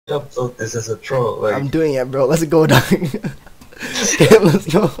upload this as a troll. Like, I'm doing it, bro. Let's go, dog. Okay, let's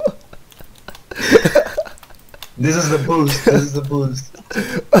go. this is the boost. This is the boost.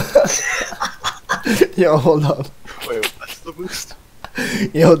 Yo, hold up. Wait, what's the boost?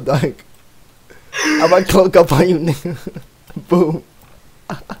 Yo, dog. I'm gonna cloak up on you, nigga. Boom.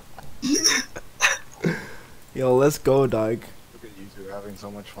 Yo, let's go, dog. Look at you two having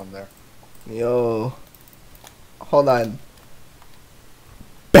so much fun there. Yo. Hold on.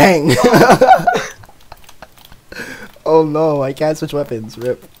 Bang! Oh no, I can't switch weapons.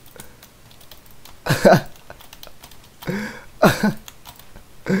 Rip.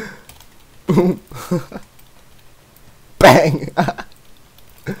 Boom. Bang!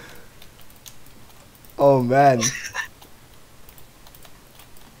 Oh man.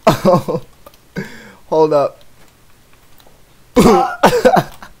 Oh. Hold up.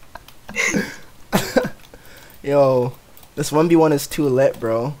 Yo, this 1v1 is too lit,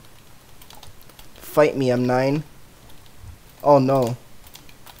 bro. Fight me, I'm 9. Oh no.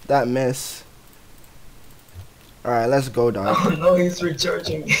 That miss. Alright, let's go, dog. Oh no, he's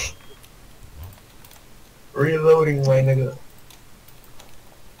recharging. Reloading, my nigga.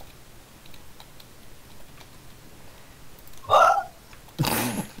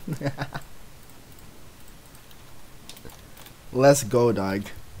 Let's go, dog.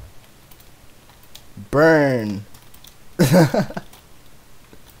 Burn.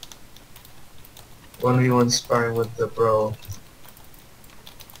 1v1 sparring with the bro.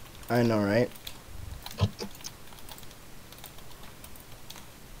 I know, right?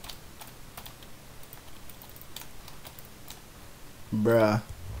 Bruh.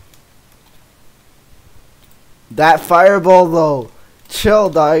 That fireball, though. Chill,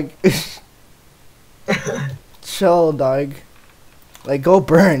 dog. Chill, dog. Like, go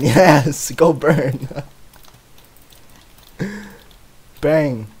burn. Yes, go burn.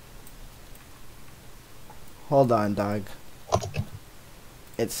 Bang. Hold on, dog.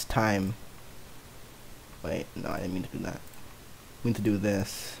 It's time. Wait, no, I didn't mean to do that. I mean to do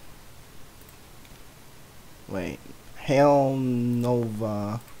this. Wait. Hail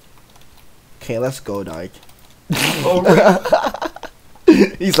Nova. Okay, let's go, dog. Oh, right.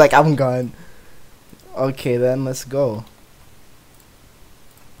 He's like, I'm gone. Okay, then let's go.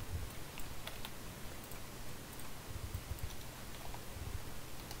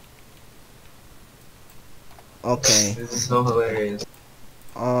 Okay. This is so hilarious.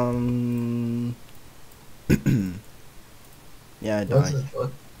 Yeah, What dog. the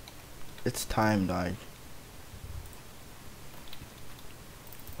fuck? It's time, dog.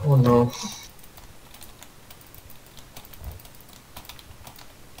 Oh no.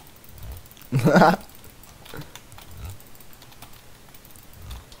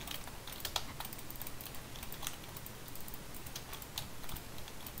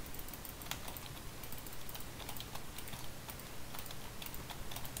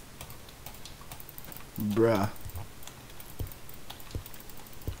 Bruh.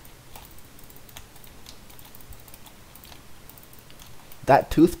 That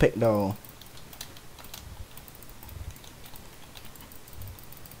toothpick, though.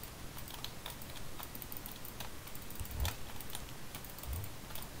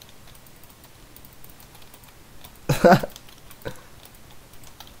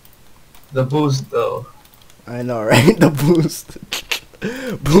 The boost though. I know, right? The boost.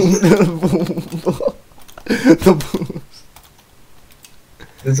 Boom, boom, boom. The boost.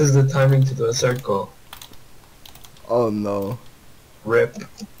 This is the timing to do a circle. Oh no. Rip.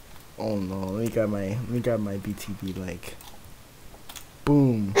 Oh no. Let me grab my BTB like.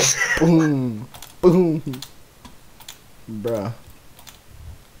 Boom. Boom. Boom. Bruh.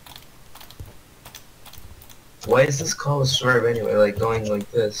 Why is this called a swerve anyway? Like going like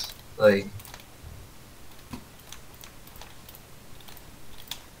this. Like.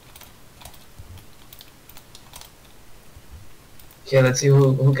 Okay, let's see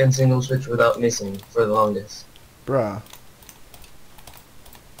who can single switch without missing for the longest. Bruh.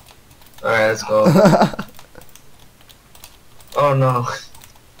 Alright, let's go. Oh no.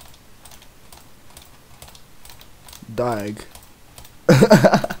 Dog.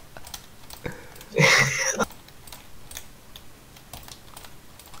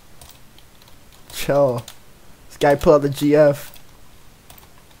 Chill. This guy pulled out the GF.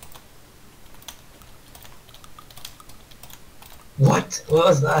 What? What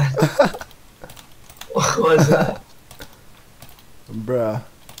was that? What was that? Bruh.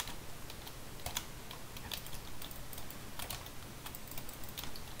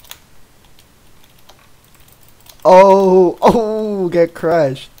 Oh, get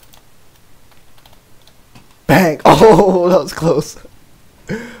crushed. Bang. Oh, that was close.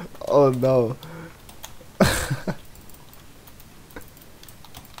 Oh no.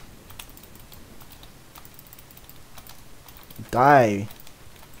 Die.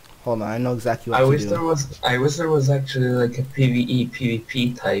 Hold on, I know exactly what I to wish do. there was actually like a PvE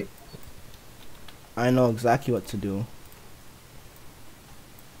PvP type. I know exactly what to do.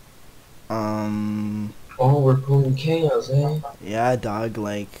 Oh, we're pulling chaos, eh? Yeah, dog,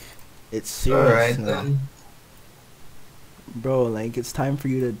 like, it's serious Alright now. then. Bro, like, it's time for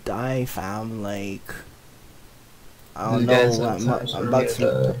you to die, fam. Like, I don't You guys know, have time I'm for me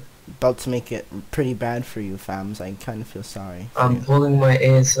to about to make it pretty bad for you, fams. I kind of feel sorry for I'm you. pulling my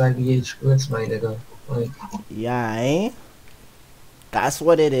ASIBH Blitz, my nigga. Like, Yeah, eh? That's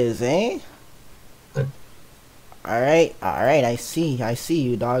what it is, eh? Alright, I see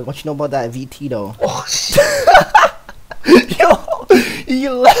you, dog. What you know about that VT, though? oh shit. Yo,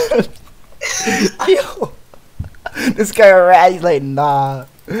 you left. Yo, this guy ran. He's like, nah,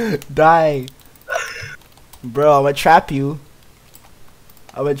 die, bro. I'm gonna trap you.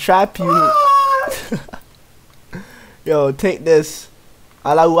 Yo, take this.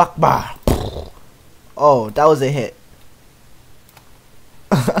 Allahu Akbar. Oh, that was a hit.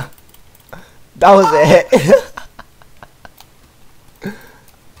 That was a hit.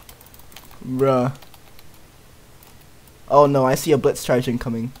 Bruh. Oh no, I see a blitz charging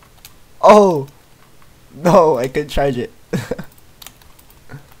coming. Oh! No, I could charge it.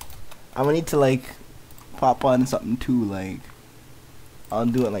 I'm gonna need to like pop on something too, like I'll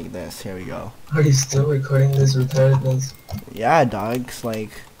do it like this. Here we go. Are you still recording this retardedness? Yeah, dogs,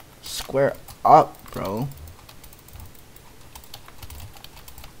 like square up, bro.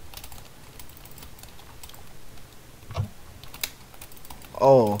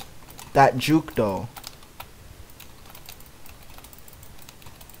 Oh, that juke though.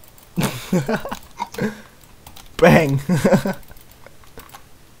 Bang.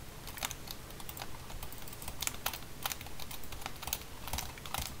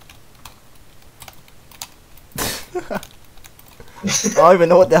 I don't even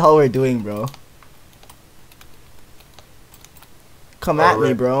know what the hell we're doing, bro. Come at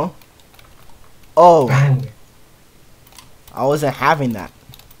me, bro. Oh, Bang. I wasn't having that.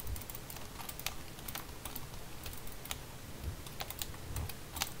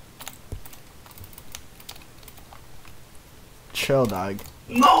 Chill, dog.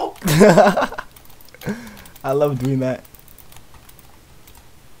 No! I love doing that.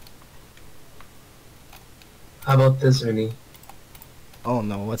 How about this, Vinny? Oh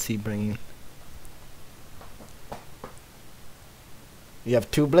no, what's he bringing? You have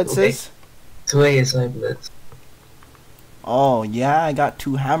 2 blitzes? Okay. 2 ASI Blitz. Oh yeah, I got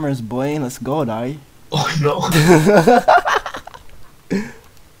 2 hammers, boy. Let's go, dog. Oh no.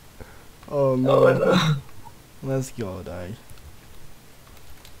 Oh no. Oh no. Let's go, dog.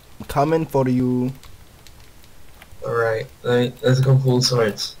 I'm coming for you. Alright, let's go pull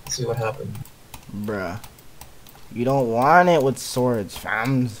swords. See what happens. Bruh. You don't want it with swords,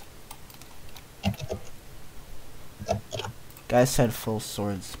 fams. Guy said full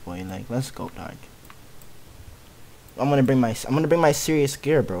swords, boy. Like, let's go, dog. I'm gonna bring my serious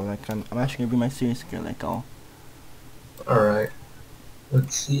gear, bro. Like, I'm actually gonna bring my serious gear. Like, oh. Alright.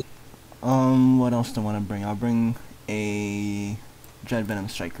 Let's see. What else do I want to bring? I'll bring a Dread Venom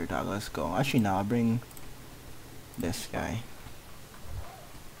Striker, dog. Let's go. Actually, no, I'll bring this guy.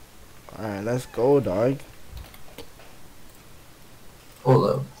 Alright, let's go, dog. Hold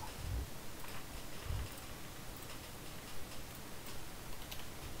up.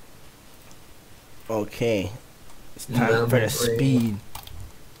 Okay. It's time for the speed.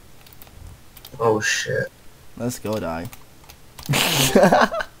 Oh shit. Let's go, dog.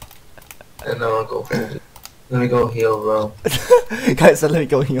 And now I'll go full. Let me go heal, bro. Guys, let me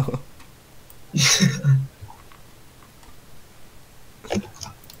go heal.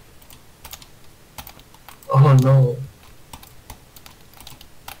 Oh no.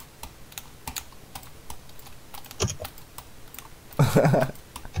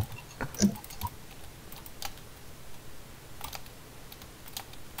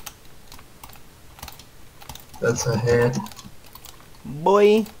 That's a hit.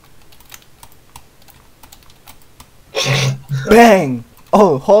 Boy. Bang!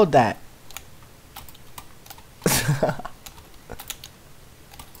 Oh, hold that.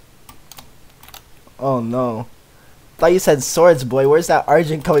 Oh no. Thought you said swords, boy. Where's that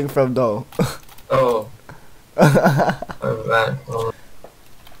Argent coming from, though? Oh. I'm back. Hold on.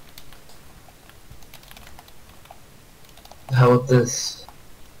 How about this?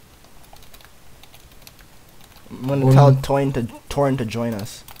 I'm gonna tell Torn to join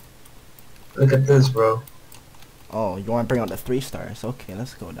us. Look at this, bro. Oh, you want to bring out the 3 stars? Okay,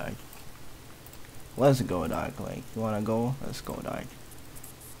 let's go, dog. Let's go, dog. Like, you want to go? Let's go, dog.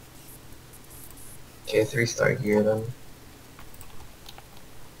 Okay, 3-star gear then.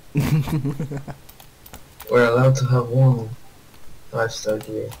 We're allowed to have one 5-star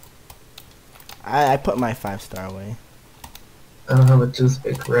gear. I put my 5-star away. I don't have a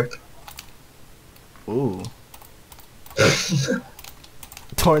toothpick, rip. Ooh.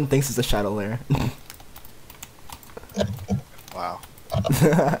 Torn thinks it's a shadow lair. Wow.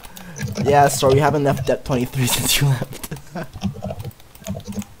 Yeah, so we haven't left depth 23 since you left.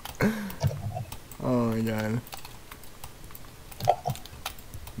 Oh my god.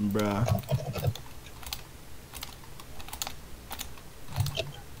 Bruh.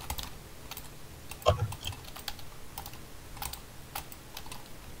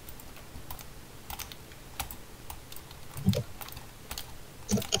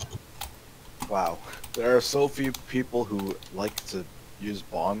 Wow. There are so few people who like to use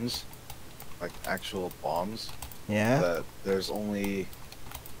bombs, like actual bombs, Yeah? that there's only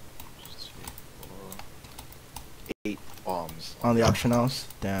 8 bombs. On the auction house?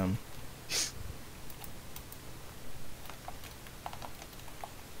 Damn.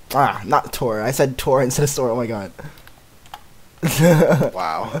 Ah, not Tor. I said Tor instead of Store. Oh my god.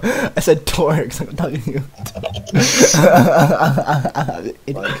 Wow. I said Tor because I'm talking to you.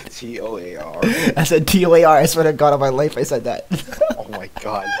 Like T-O-A-R. I said T-O-A-R. I swear to God on my life I said that. Oh my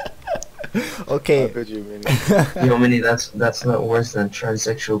god. Okay. How could you, Minnie? Yo, Minnie, that's not worse than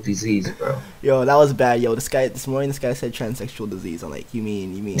transsexual disease, bro. Yo, that was bad. Yo, this morning this guy said transsexual disease. I'm like, you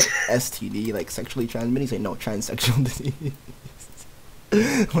mean STD, like sexually transmitted? He's like, no, transsexual disease.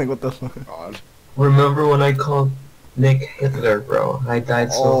 I'm like, what the fuck? God. Remember when I called Nick Hitler, bro? I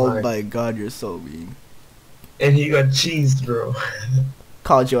died so Oh hard. my god, you're so mean. And he got cheesed, bro.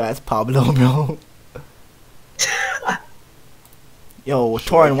 Called your ass Pablo, bro. Yo,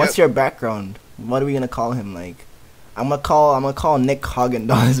 Should Torin, I what's get- your background? What are we gonna call him? Like, I'm gonna call Nick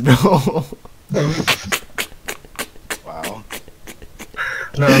Haagen-Dazs, bro. Wow.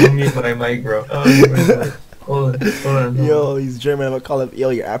 No, I'm mute my mic, bro. Oh, hold on. Yo, he's German. I'm gonna call him. Yo,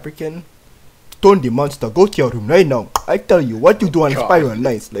 you're African. Don't the monster, go to your room right now. I tell you what you do on God. Spiral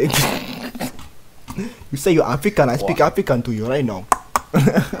Nights, like. You say you're African, I speak What? African to you right now.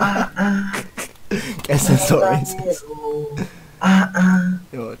 Guess it's so racist.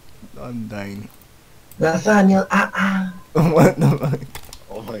 Yo, I'm dying. Nathaniel, What the fuck?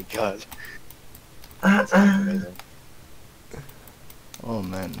 Oh my god. That's amazing. Oh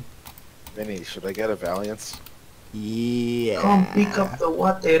man. Minnie, should I get a Valiance? Yeah. Come pick up the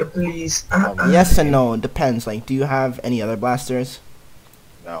water, please. Yes and no, it depends. Like, do you have any other blasters?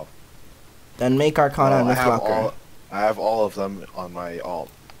 No. Then make Arcana and Well, Rift Locker. I have all of them on my alt.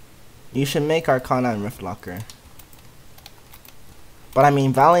 You should make Arcana and Rift Locker. But I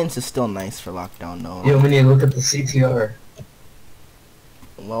mean, Valiance is still nice for lockdown, though. Yo, Minnie, look at the CTR.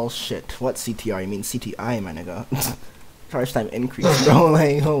 Well, shit. What CTR? You mean CTI, my nigga? Charge time increase, bro.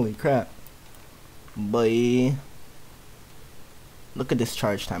 Like, holy crap. Boy. Look at this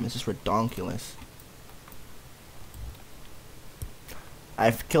charge time. It's just redonkulous.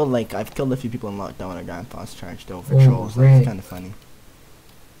 I've killed a few people in lockdown and got fast charge though for Oh, trolls. right. That's kind of funny.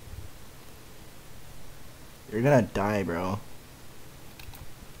 You're gonna die, bro.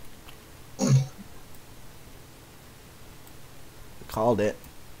 Called it.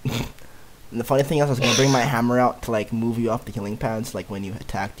 And the funny thing is, I was gonna bring my hammer out to like move you off the healing pads. Like when you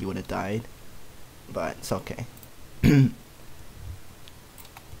attacked, you would have died. But it's okay.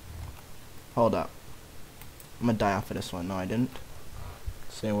 Hold up. I'm gonna die off of this one. No, I didn't.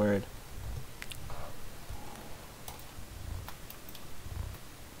 Say a word.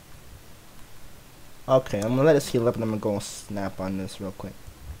 Okay, I'm gonna let us heal up and I'm gonna go snap on this real quick.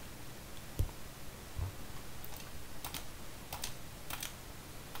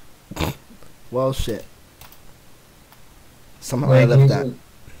 Well, shit. Somehow I left that.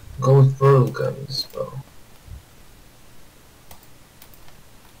 Go with burrow guns, bro.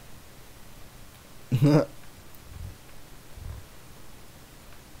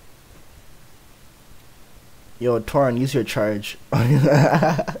 Yo, Torin, use your charge.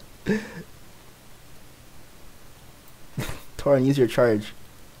 Torin, use your charge.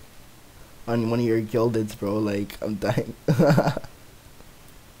 On one of your gildeds, bro. Like, I'm dying.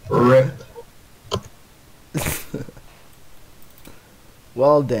 Rip.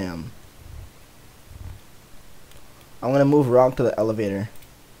 Well, damn. I'm gonna move Rock to the elevator.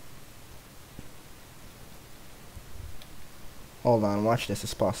 Hold on, watch this.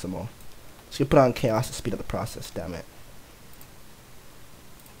 It's possible. So you put on chaos to speed up the process. Damn it.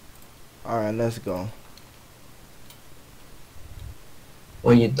 All right, let's go.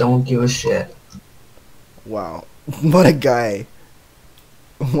 when you don't give a shit. Wow. What a guy.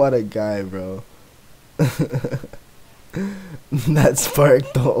 What a guy, bro. That spark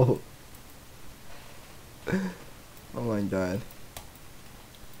though. Oh my god.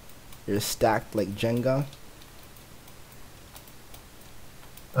 You're stacked like Jenga.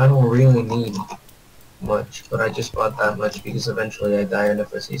 I don't really need much, but I just bought that much because eventually I die in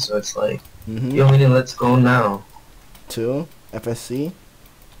FSC, so it's like, yo, meaning let's go now. 2 FSC.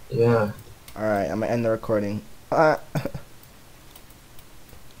 Yeah. Alright, I'm gonna end the recording. That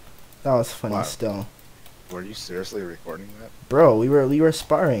was funny. Wow. Still. Were you seriously recording that? Bro, we were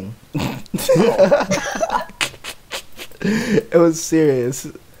sparring. It was serious.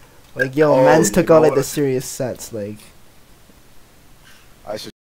 Like, yo, Oh, mans you took know out like what the I- serious sets, like. I should